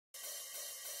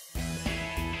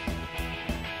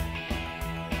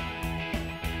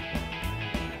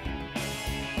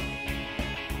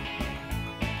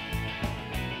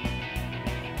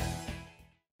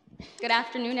Good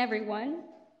afternoon, everyone.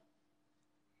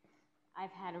 I've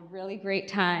had a really great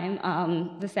time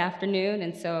this afternoon,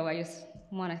 and so I just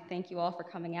want to thank you all for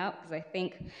coming out, because I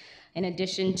think in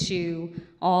addition to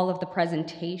all of the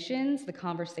presentations, the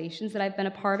conversations that I've been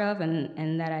a part of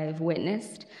and that I've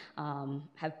witnessed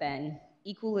have been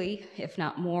equally, if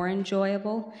not more,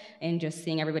 enjoyable in just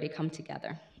seeing everybody come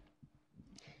together.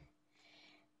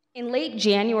 In late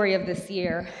January of this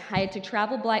year, I had to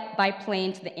travel by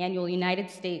plane to the annual United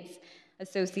States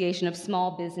Association of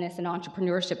Small Business and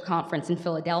Entrepreneurship Conference in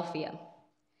Philadelphia.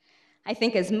 I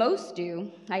think, as most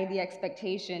do, I had the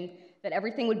expectation that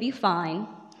everything would be fine,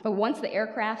 but once the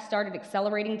aircraft started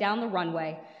accelerating down the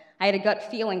runway, I had a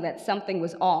gut feeling that something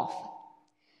was off.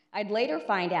 I'd later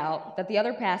find out that the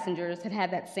other passengers had had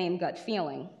that same gut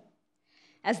feeling.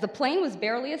 As the plane was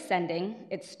barely ascending,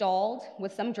 it stalled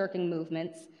with some jerking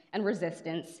movements and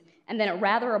resistance, and then it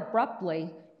rather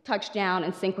abruptly touched down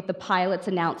in sync with the pilot's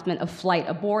announcement of flight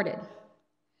aborted.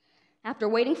 After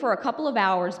waiting for a couple of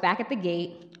hours back at the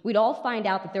gate, we'd all find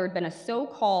out that there had been a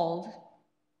so-called,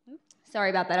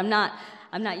 sorry about that,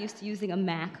 I'm not used to using a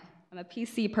Mac. I'm a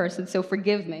PC person, so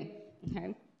forgive me.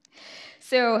 Okay?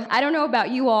 So I don't know about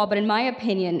you all, but in my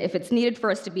opinion, if it's needed for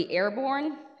us to be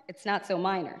airborne, it's not so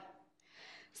minor.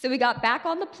 So we got back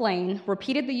on the plane,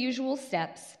 repeated the usual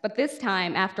steps, but this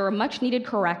time, after a much-needed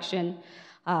correction,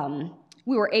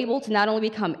 we were able to not only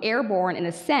become airborne and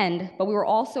ascend, but we were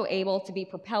also able to be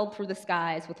propelled through the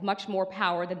skies with much more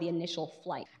power than the initial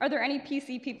flight. Are there any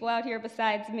PC people out here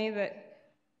besides me that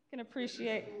can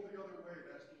appreciate?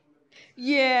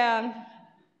 Yeah.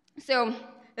 So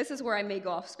this is where I may go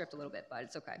off script a little bit, but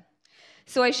it's okay.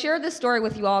 So I share this story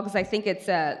with you all because I think it's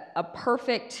a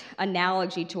perfect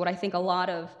analogy to what I think a lot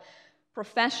of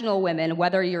professional women,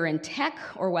 whether you're in tech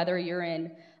or whether you're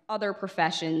in other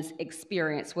professions,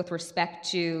 experience with respect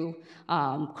to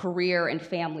career and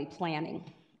family planning.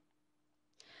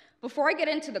 Before I get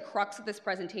into the crux of this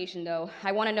presentation, though,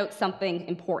 I want to note something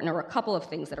important, or a couple of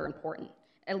things that are important,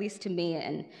 at least to me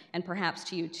and perhaps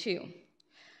to you too.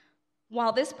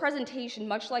 While this presentation,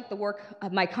 much like the work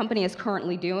my company is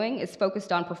currently doing, is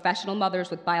focused on professional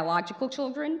mothers with biological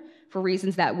children, for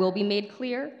reasons that will be made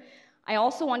clear, I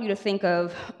also want you to think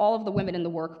of all of the women in the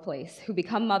workplace who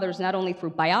become mothers not only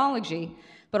through biology,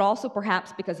 but also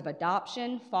perhaps because of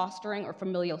adoption, fostering, or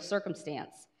familial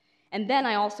circumstance. And then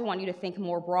I also want you to think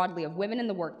more broadly of women in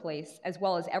the workplace, as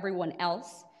well as everyone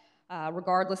else,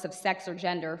 regardless of sex or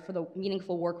gender, for the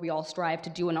meaningful work we all strive to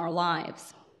do in our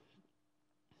lives.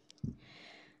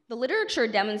 The literature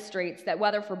demonstrates that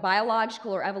whether for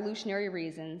biological or evolutionary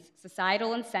reasons,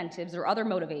 societal incentives, or other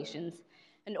motivations,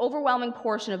 an overwhelming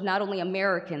portion of not only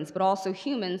Americans, but also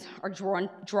humans are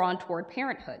drawn toward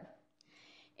parenthood.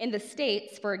 In the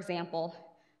States, for example,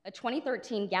 a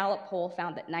 2013 Gallup poll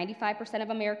found that 95% of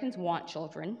Americans want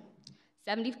children,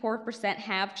 74%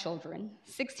 have children,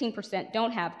 16%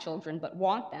 don't have children but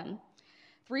want them,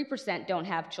 3% don't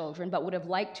have children but would have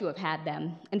liked to have had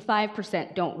them, and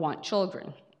 5% don't want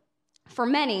children. For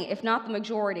many, if not the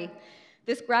majority,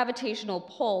 this gravitational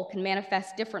pull can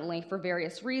manifest differently for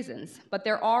various reasons, but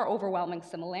there are overwhelming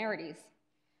similarities.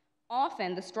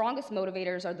 Often, the strongest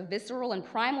motivators are the visceral and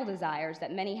primal desires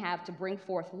that many have to bring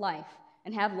forth life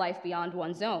and have life beyond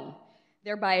one's own,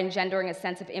 thereby engendering a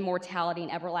sense of immortality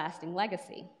and everlasting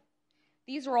legacy.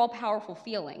 These are all powerful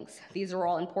feelings. These are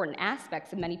all important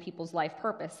aspects of many people's life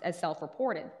purpose, as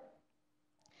self-reported.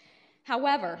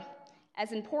 However,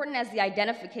 as important as the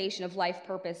identification of life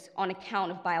purpose on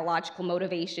account of biological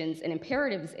motivations and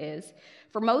imperatives is,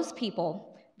 for most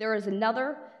people, there is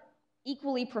another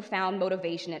equally profound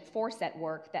motivation at force at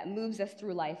work that moves us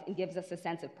through life and gives us a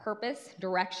sense of purpose,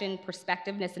 direction,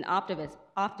 perspectiveness, and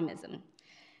optimism.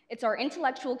 It's our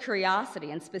intellectual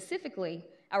curiosity, and specifically,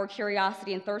 our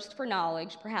curiosity and thirst for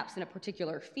knowledge, perhaps in a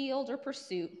particular field or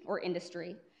pursuit or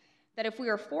industry, that if we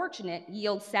are fortunate,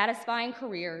 yields satisfying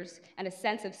careers and a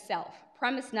sense of self,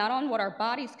 premised not on what our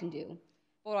bodies can do,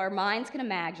 but what our minds can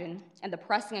imagine, and the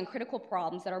pressing and critical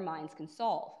problems that our minds can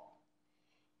solve.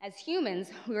 As humans,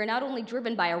 we are not only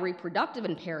driven by a reproductive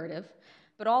imperative,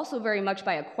 but also very much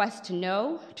by a quest to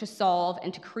know, to solve,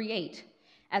 and to create,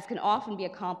 as can often be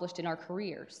accomplished in our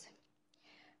careers.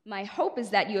 My hope is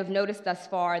that you have noticed thus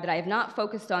far that I have not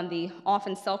focused on the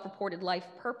often self-reported life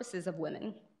purposes of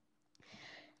women,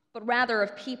 but rather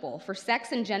of people. For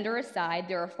sex and gender aside,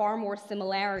 there are far more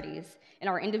similarities in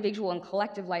our individual and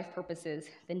collective life purposes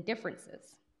than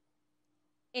differences.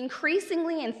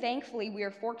 Increasingly and thankfully, we are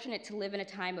fortunate to live in a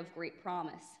time of great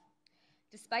promise.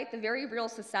 Despite the very real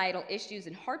societal issues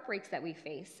and heartbreaks that we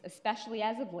face, especially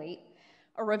as of late,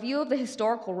 A review of the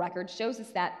historical record shows us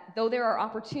that though there are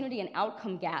opportunity and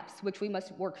outcome gaps which we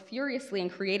must work furiously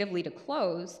and creatively to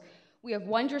close, we have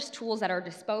wondrous tools at our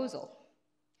disposal,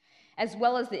 as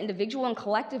well as the individual and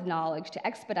collective knowledge to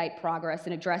expedite progress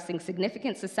in addressing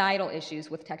significant societal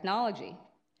issues with technology.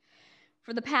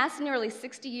 For the past nearly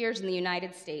 60 years in the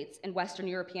United States and Western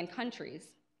European countries,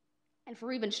 and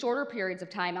for even shorter periods of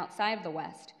time outside of the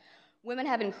West, women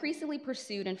have increasingly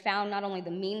pursued and found not only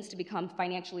the means to become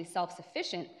financially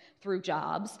self-sufficient through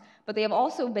jobs, but they have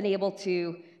also been able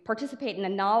to participate in a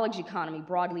knowledge economy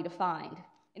broadly defined,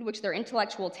 in which their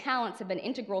intellectual talents have been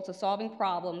integral to solving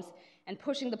problems and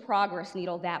pushing the progress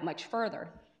needle that much further.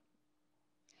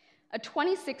 A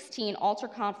 2016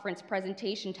 AlterConf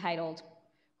presentation titled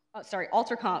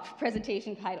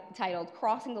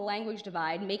Crossing the Language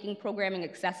Divide, Making Programming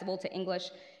Accessible to English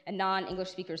and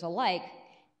non-English speakers alike,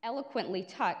 eloquently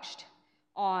touched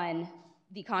on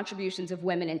the contributions of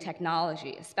women in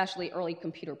technology, especially early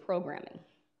computer programming.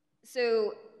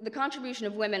 So the contribution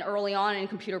of women early on in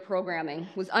computer programming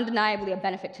was undeniably a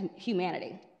benefit to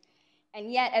humanity.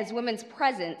 And yet, as women's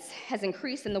presence has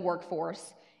increased in the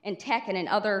workforce, in tech and in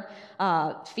other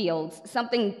fields,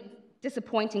 something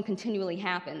disappointing continually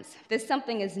happens. This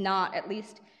something is not, at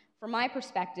least from my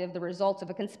perspective, the result of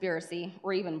a conspiracy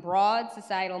or even broad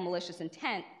societal malicious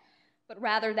intent, but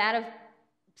rather that of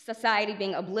society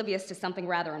being oblivious to something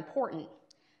rather important,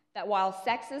 that while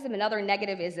sexism and other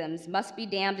negative isms must be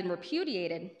damned and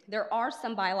repudiated, there are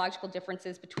some biological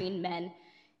differences between men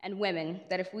and women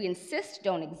that if we insist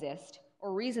don't exist,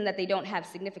 or reason that they don't have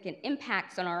significant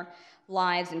impacts on our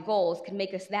lives and goals, can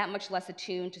make us that much less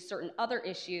attuned to certain other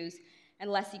issues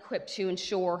and less equipped to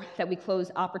ensure that we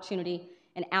close opportunity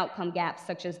and outcome gaps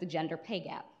such as the gender pay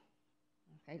gap.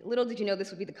 Okay. Little did you know this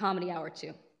would be the comedy hour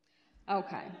too.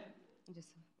 Okay.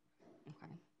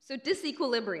 So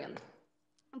disequilibrium.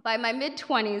 By my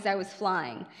mid-20s, I was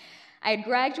flying. I had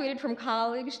graduated from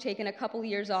college, taken a couple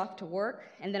years off to work,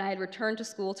 and then I had returned to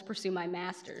school to pursue my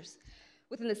master's.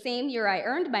 Within the same year I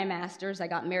earned my master's, I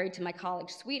got married to my college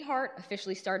sweetheart,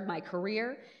 officially started my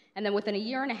career, and then within a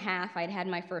year and a half, I had had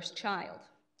my first child.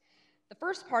 The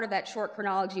first part of that short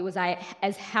chronology was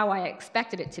as how I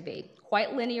expected it to be,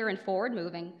 quite linear and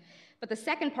forward-moving, but the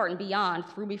second part and beyond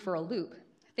threw me for a loop.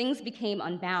 Things became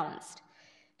unbalanced.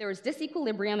 There was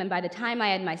disequilibrium, and by the time I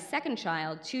had my second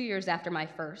child, 2 years after my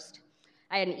first,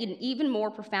 I had an even more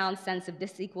profound sense of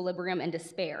disequilibrium and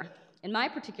despair. In my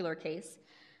particular case,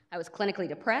 I was clinically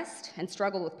depressed and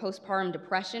struggled with postpartum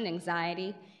depression,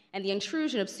 anxiety, and the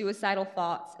intrusion of suicidal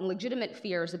thoughts and legitimate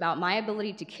fears about my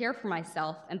ability to care for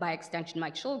myself and, by extension, my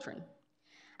children.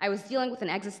 I was dealing with an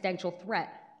existential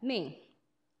threat, me.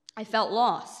 I felt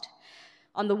lost.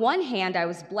 On the one hand, I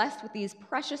was blessed with these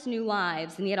precious new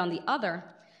lives, and yet on the other,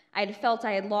 I had felt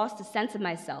I had lost a sense of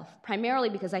myself, primarily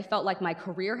because I felt like my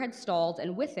career had stalled,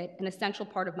 and with it, an essential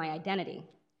part of my identity.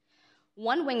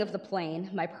 One wing of the plane,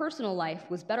 my personal life,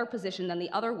 was better positioned than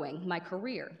the other wing, my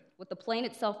career, with the plane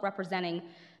itself representing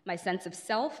my sense of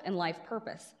self and life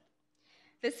purpose.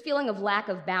 This feeling of lack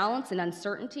of balance and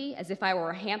uncertainty, as if I were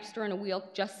a hamster in a wheel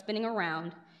just spinning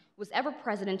around, was ever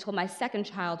present until my second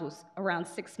child was around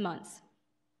 6 months.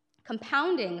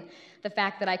 Compounding the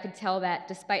fact that I could tell that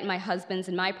despite my husband's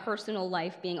and my personal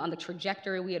life being on the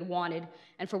trajectory we had wanted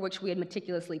and for which we had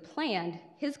meticulously planned,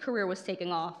 his career was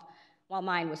taking off while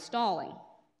mine was stalling.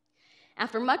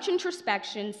 After much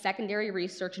introspection, secondary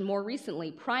research, and more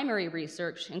recently, primary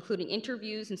research, including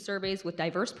interviews and surveys with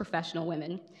diverse professional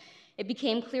women, it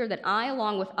became clear that I,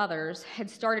 along with others, had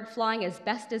started flying as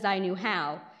best as I knew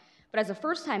how, but as a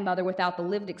first-time mother without the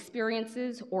lived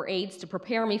experiences or aids to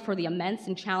prepare me for the immense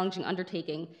and challenging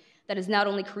undertaking that is not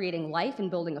only creating life and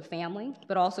building a family,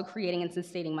 but also creating and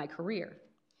sustaining my career.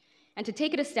 And to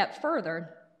take it a step further,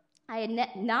 I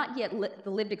had not yet the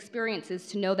lived experiences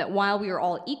to know that while we are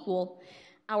all equal,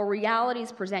 our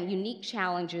realities present unique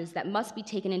challenges that must be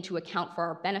taken into account for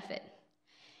our benefit.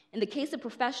 In the case of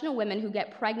professional women who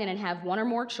get pregnant and have one or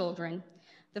more children,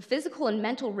 the physical and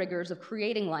mental rigors of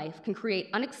creating life can create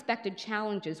unexpected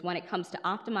challenges when it comes to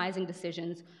optimizing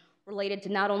decisions related to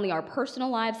not only our personal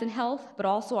lives and health, but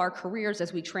also our careers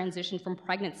as we transition from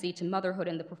pregnancy to motherhood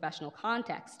in the professional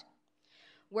context.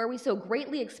 Where we so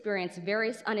greatly experience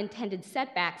various unintended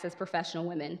setbacks as professional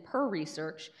women, per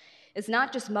research, is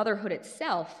not just motherhood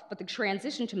itself, but the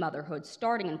transition to motherhood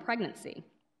starting in pregnancy.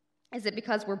 Is it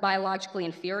because we're biologically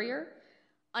inferior?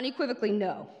 Unequivocally,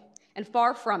 no, and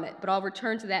far from it, but I'll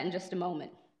return to that in just a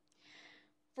moment.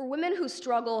 For women who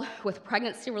struggle with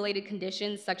pregnancy-related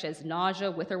conditions such as nausea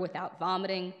with or without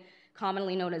vomiting,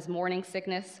 commonly known as morning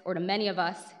sickness, or to many of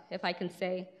us, if I can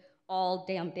say, all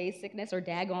damn day sickness or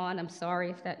daggone, I'm sorry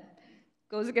if that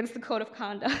goes against the code of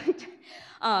conduct,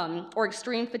 or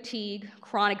extreme fatigue,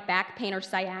 chronic back pain or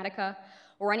sciatica,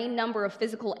 or any number of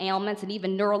physical ailments and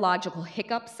even neurological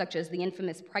hiccups such as the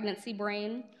infamous pregnancy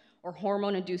brain or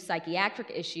hormone-induced psychiatric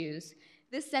issues,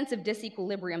 this sense of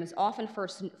disequilibrium is often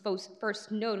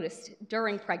first noticed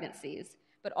during pregnancies,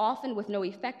 but often with no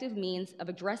effective means of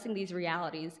addressing these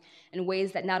realities in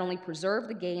ways that not only preserve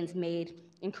the gains made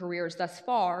in careers thus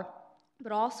far,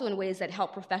 but also in ways that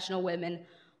help professional women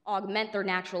augment their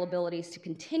natural abilities to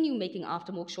continue making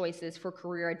optimal choices for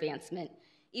career advancement,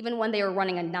 even when they are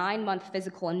running a 9-month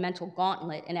physical and mental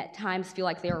gauntlet and at times feel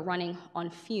like they are running on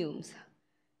fumes,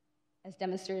 as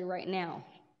demonstrated right now.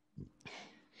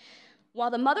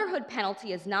 While the motherhood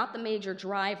penalty is not the major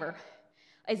driver,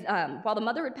 while the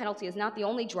motherhood penalty is not the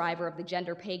only driver of the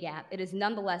gender pay gap, it is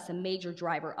nonetheless a major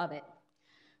driver of it.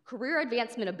 Career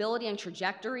advancement ability and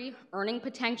trajectory, earning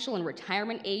potential, and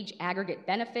retirement age aggregate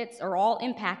benefits are all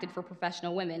impacted for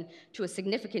professional women to a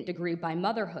significant degree by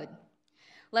motherhood.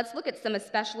 Let's look at some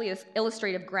especially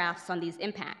illustrative graphs on these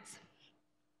impacts.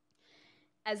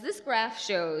 As this graph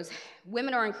shows,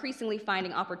 women are increasingly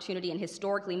finding opportunity in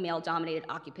historically male-dominated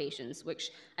occupations,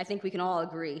 which I think we can all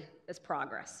agree is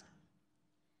progress.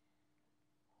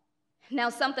 Now,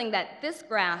 something that this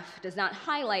graph does not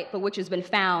highlight, but which has been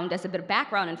found as a bit of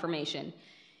background information,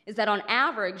 is that on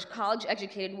average, a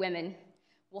college-educated woman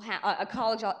will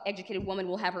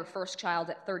have her first child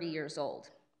at 30 years old.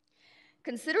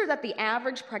 Consider that the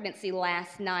average pregnancy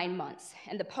lasts 9 months,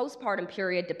 and the postpartum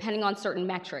period, depending on certain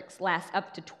metrics, lasts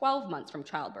up to 12 months from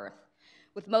childbirth,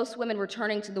 with most women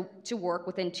returning to work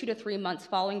within 2 to 3 months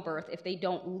following birth if they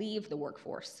don't leave the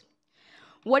workforce.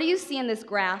 What do you see in this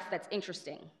graph that's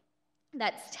interesting,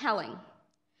 that's telling?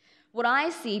 What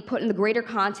I see, put in the greater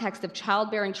context of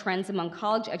childbearing trends among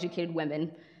college-educated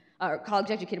women,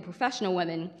 college-educated professional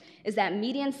women, is that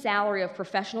median salary of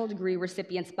professional degree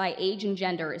recipients by age and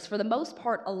gender is for the most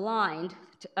part aligned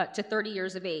to 30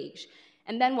 years of age.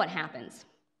 And then what happens?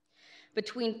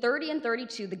 Between 30 and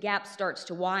 32, the gap starts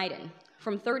to widen.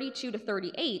 From 32 to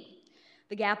 38,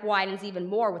 the gap widens even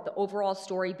more, with the overall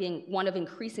story being one of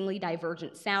increasingly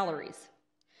divergent salaries.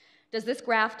 Does this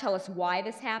graph tell us why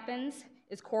this happens?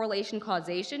 Is correlation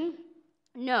causation?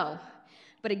 No.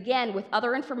 But again, with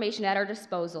other information at our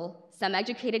disposal, some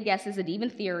educated guesses and even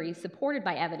theories supported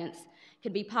by evidence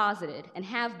can be posited and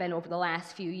have been over the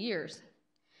last few years.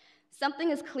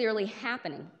 Something is clearly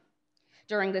happening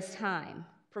during this time.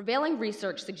 Prevailing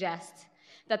research suggests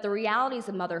that the realities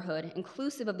of motherhood,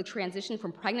 inclusive of the transition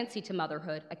from pregnancy to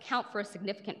motherhood, account for a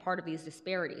significant part of these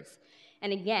disparities.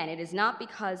 And again, it is not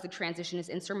because the transition is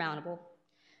insurmountable.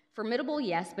 Formidable,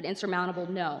 yes, but insurmountable,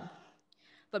 no.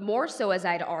 But more so, as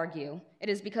I'd argue, it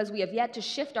is because we have yet to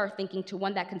shift our thinking to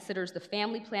one that considers the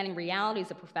family planning realities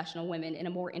of professional women in a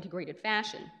more integrated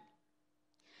fashion.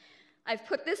 I've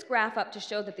put this graph up to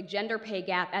show that the gender pay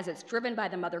gap, as it's driven by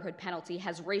the motherhood penalty,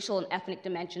 has racial and ethnic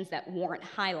dimensions that warrant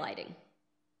highlighting.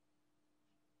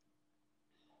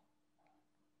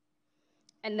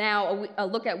 And now a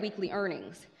look at weekly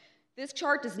earnings. This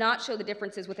chart does not show the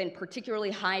differences within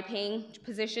particularly high-paying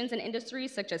positions and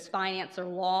industries such as finance or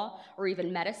law or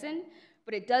even medicine,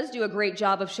 but it does do a great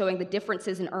job of showing the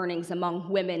differences in earnings among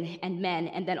women and men,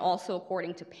 and then also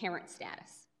according to parent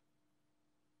status.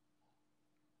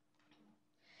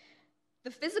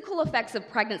 The physical effects of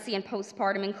pregnancy and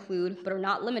postpartum include, but are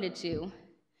not limited to,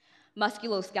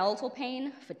 musculoskeletal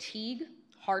pain, fatigue,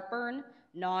 heartburn,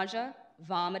 nausea,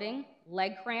 vomiting,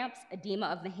 leg cramps, edema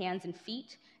of the hands and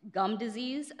feet, gum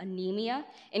disease, anemia,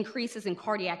 increases in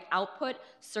cardiac output,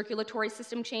 circulatory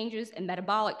system changes, and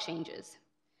metabolic changes.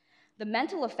 The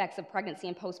mental effects of pregnancy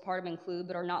and postpartum include,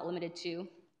 but are not limited to,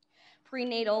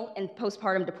 prenatal and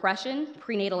postpartum depression,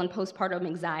 prenatal and postpartum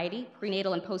anxiety,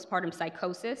 prenatal and postpartum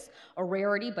psychosis, a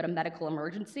rarity but a medical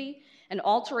emergency, and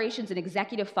alterations in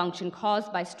executive function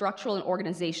caused by structural and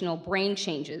organizational brain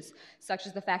changes, such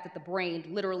as the fact that the brain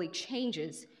literally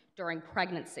changes during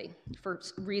pregnancy for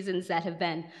reasons that have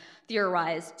been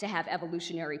theorized to have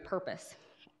evolutionary purpose.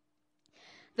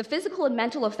 The physical and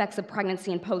mental effects of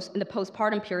pregnancy in the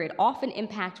postpartum period often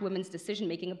impact women's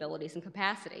decision-making abilities and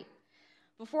capacity.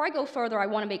 Before I go further, I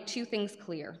want to make two things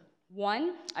clear.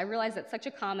 One, I realize that such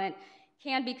a comment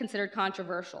can be considered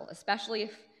controversial, especially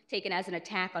if taken as an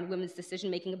attack on women's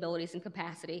decision-making abilities and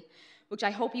capacity, which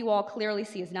I hope you all clearly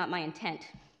see is not my intent,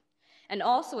 and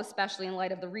also especially in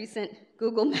light of the recent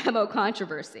Google memo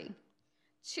controversy.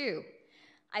 Two,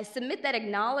 I submit that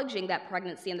acknowledging that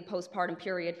pregnancy and the postpartum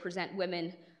period present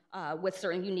women with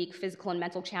certain unique physical and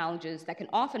mental challenges that can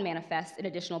often manifest in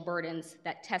additional burdens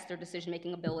that test their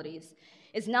decision-making abilities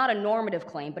is not a normative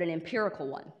claim, but an empirical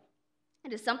one.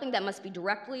 It is something that must be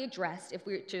directly addressed if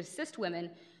we are to assist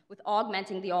women with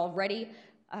augmenting the already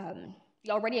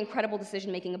incredible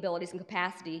decision-making abilities and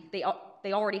capacity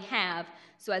they already have,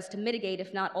 so as to mitigate,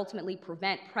 if not ultimately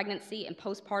prevent, pregnancy and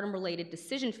postpartum-related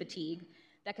decision fatigue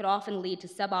that could often lead to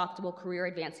suboptimal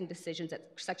career-advancing decisions at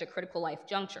such a critical life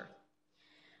juncture.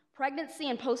 Pregnancy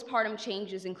and postpartum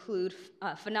changes include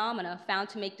phenomena found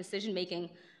to make decision-making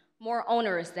more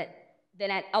onerous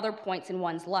than at other points in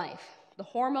one's life. The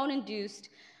hormone-induced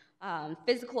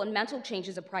physical and mental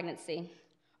changes of pregnancy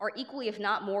are equally, if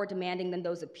not more, demanding than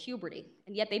those of puberty,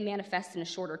 and yet they manifest in a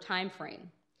shorter time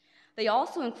frame. They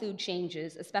also include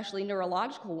changes, especially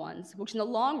neurological ones, which in the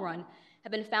long run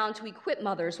have been found to equip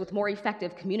mothers with more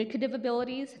effective communicative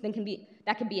abilities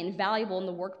that can be invaluable in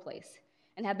the workplace,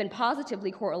 and have been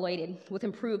positively correlated with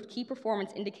improved key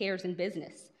performance indicators in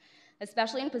business,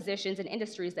 especially in positions and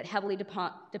industries that heavily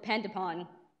depend upon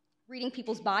reading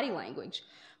people's body language,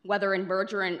 whether in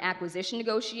merger and acquisition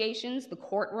negotiations, the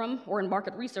courtroom, or in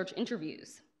market research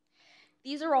interviews.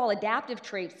 These are all adaptive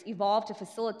traits evolved to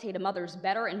facilitate a mother's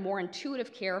better and more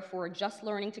intuitive care for a just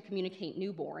learning to communicate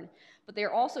newborn, but they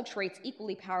are also traits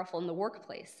equally powerful in the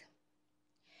workplace.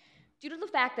 Due to the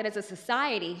fact that as a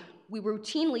society, we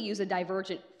routinely use a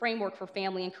divergent framework for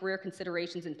family and career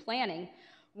considerations and planning,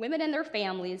 women and their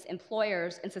families,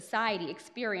 employers, and society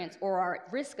experience or are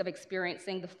at risk of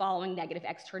experiencing the following negative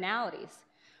externalities,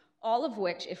 all of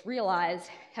which, if realized,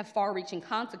 have far-reaching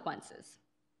consequences.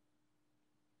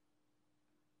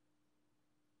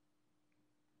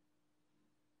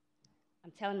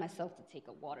 I'm telling myself to take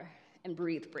a water and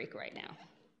breathe break right now,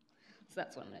 so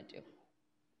that's what I'm going to do.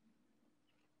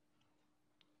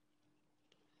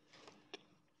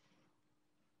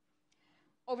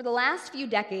 Over the last few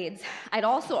decades, I'd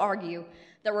also argue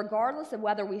that regardless of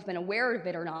whether we've been aware of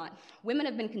it or not, women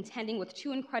have been contending with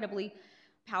two incredibly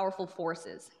powerful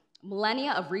forces: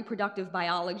 millennia of reproductive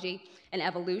biology and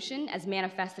evolution, as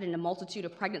manifested in a multitude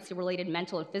of pregnancy-related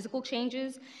mental and physical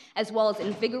changes, as well as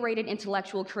invigorated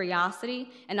intellectual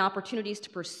curiosity and opportunities to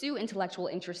pursue intellectual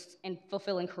interests and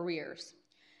fulfilling careers.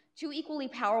 Two equally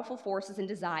powerful forces and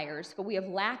desires, but we have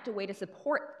lacked a way to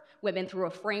support women through a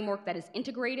framework that is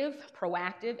integrative,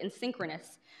 proactive, and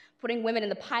synchronous, putting women in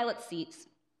the pilot seats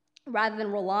rather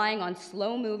than relying on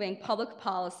slow-moving public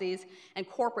policies and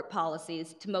corporate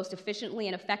policies to most efficiently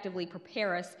and effectively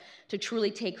prepare us to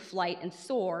truly take flight and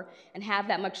soar and have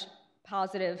that much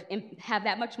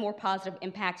more positive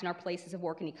impact in our places of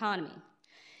work and economy.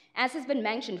 As has been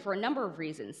mentioned for a number of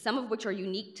reasons, some of which are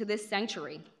unique to this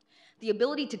century, the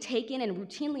ability to take in and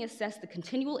routinely assess the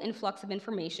continual influx of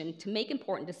information to make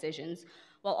important decisions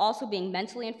while also being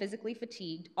mentally and physically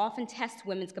fatigued often tests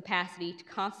women's capacity to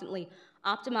constantly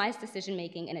optimize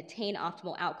decision-making and attain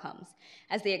optimal outcomes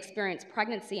as they experience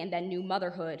pregnancy and then new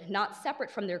motherhood, not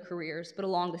separate from their careers, but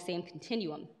along the same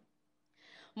continuum.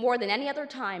 More than any other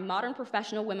time, modern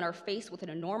professional women are faced with an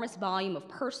enormous volume of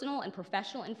personal and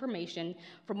professional information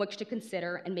from which to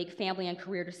consider and make family and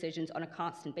career decisions on a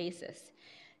constant basis.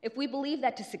 If we believe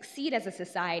that to succeed as a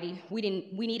society, we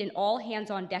need an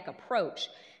all-hands-on-deck approach,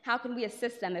 how can we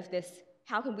assist them with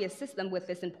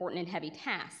this important and heavy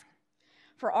task?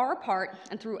 For our part,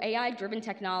 and through AI-driven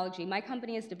technology, my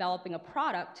company is developing a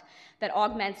product that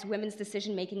augments women's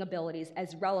decision-making abilities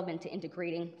as relevant to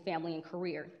integrating family and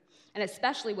career, and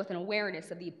especially with an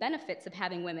awareness of the benefits of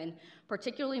having women,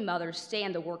 particularly mothers, stay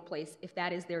in the workplace if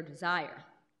that is their desire.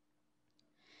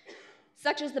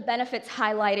 Such as the benefits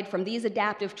highlighted from these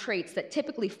adaptive traits that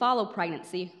typically follow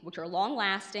pregnancy, which are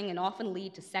long-lasting and often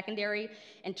lead to secondary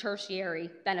and tertiary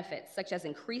benefits, such as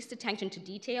increased attention to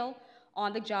detail,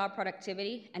 on-the-job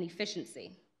productivity, and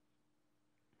efficiency.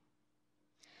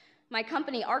 My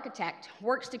company, Architect,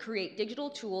 works to create digital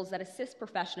tools that assist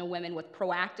professional women with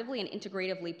proactively and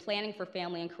integratively planning for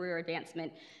family and career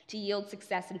advancement to yield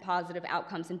success and positive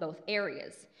outcomes in both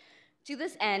areas. To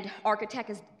this end,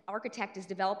 Architect is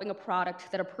developing a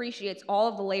product that appreciates all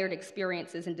of the layered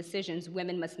experiences and decisions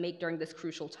women must make during this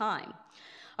crucial time.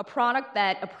 A product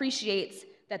that appreciates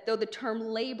that though the term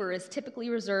labor is typically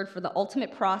reserved for the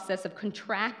ultimate process of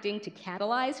contracting to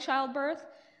catalyze childbirth,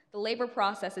 the labor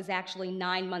process is actually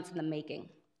 9 months in the making,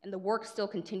 and the work still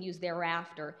continues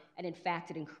thereafter, and in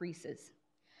fact, it increases.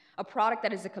 A product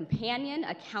that is a companion,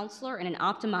 a counselor, and an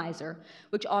optimizer,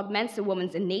 which augments a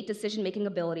woman's innate decision-making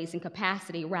abilities and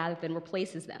capacity rather than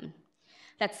replaces them.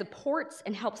 That supports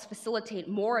and helps facilitate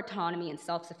more autonomy and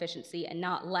self-sufficiency and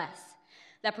not less.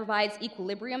 That provides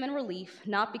equilibrium and relief,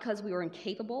 not because we are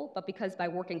incapable, but because by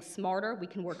working smarter, we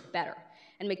can work better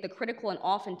and make the critical and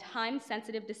often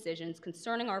time-sensitive decisions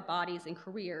concerning our bodies and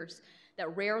careers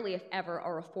that rarely, if ever,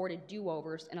 are afforded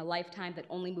do-overs in a lifetime that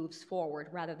only moves forward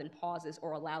rather than pauses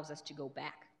or allows us to go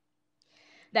back.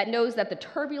 That knows that the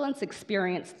turbulence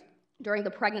experienced during the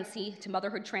pregnancy to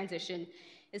motherhood transition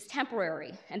is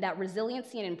temporary, and that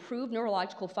resiliency and improved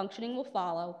neurological functioning will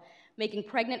follow, making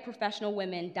pregnant professional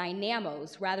women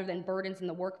dynamos rather than burdens in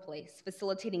the workplace,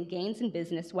 facilitating gains in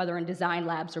business, whether in design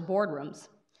labs or boardrooms.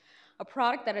 A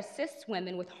product that assists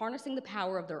women with harnessing the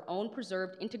power of their own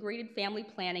preserved integrated family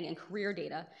planning and career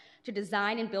data to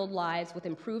design and build lives with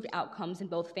improved outcomes in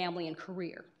both family and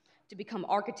career, to become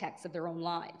architects of their own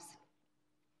lives.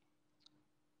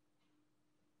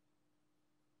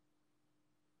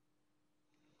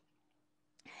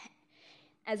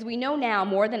 As we know now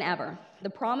more than ever, the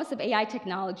promise of AI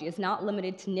technology is not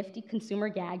limited to nifty consumer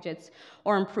gadgets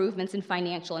or improvements in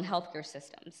financial and healthcare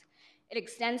systems. It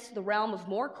extends to the realm of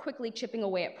more quickly chipping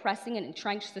away at pressing and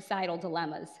entrenched societal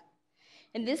dilemmas.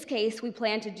 In this case, we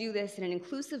plan to do this in an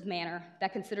inclusive manner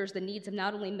that considers the needs of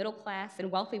not only middle class and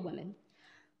wealthy women,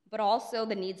 but also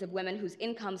the needs of women whose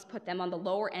incomes put them on the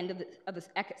lower end of the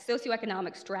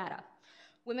socioeconomic strata,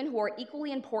 women who are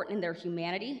equally important in their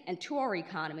humanity and to our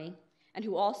economy, and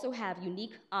who also have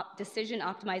unique decision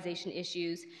optimization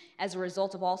issues as a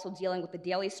result of also dealing with the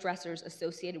daily stressors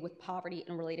associated with poverty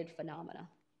and related phenomena.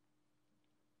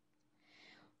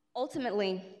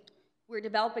 Ultimately, we're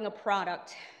developing a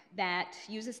product that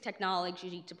uses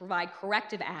technology to provide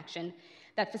corrective action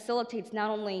that facilitates not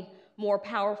only more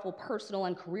powerful personal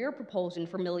and career propulsion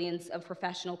for millions of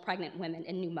professional pregnant women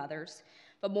and new mothers,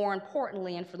 but more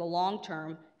importantly, and for the long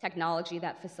term, technology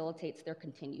that facilitates their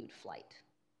continued flight.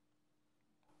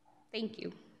 Thank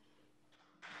you.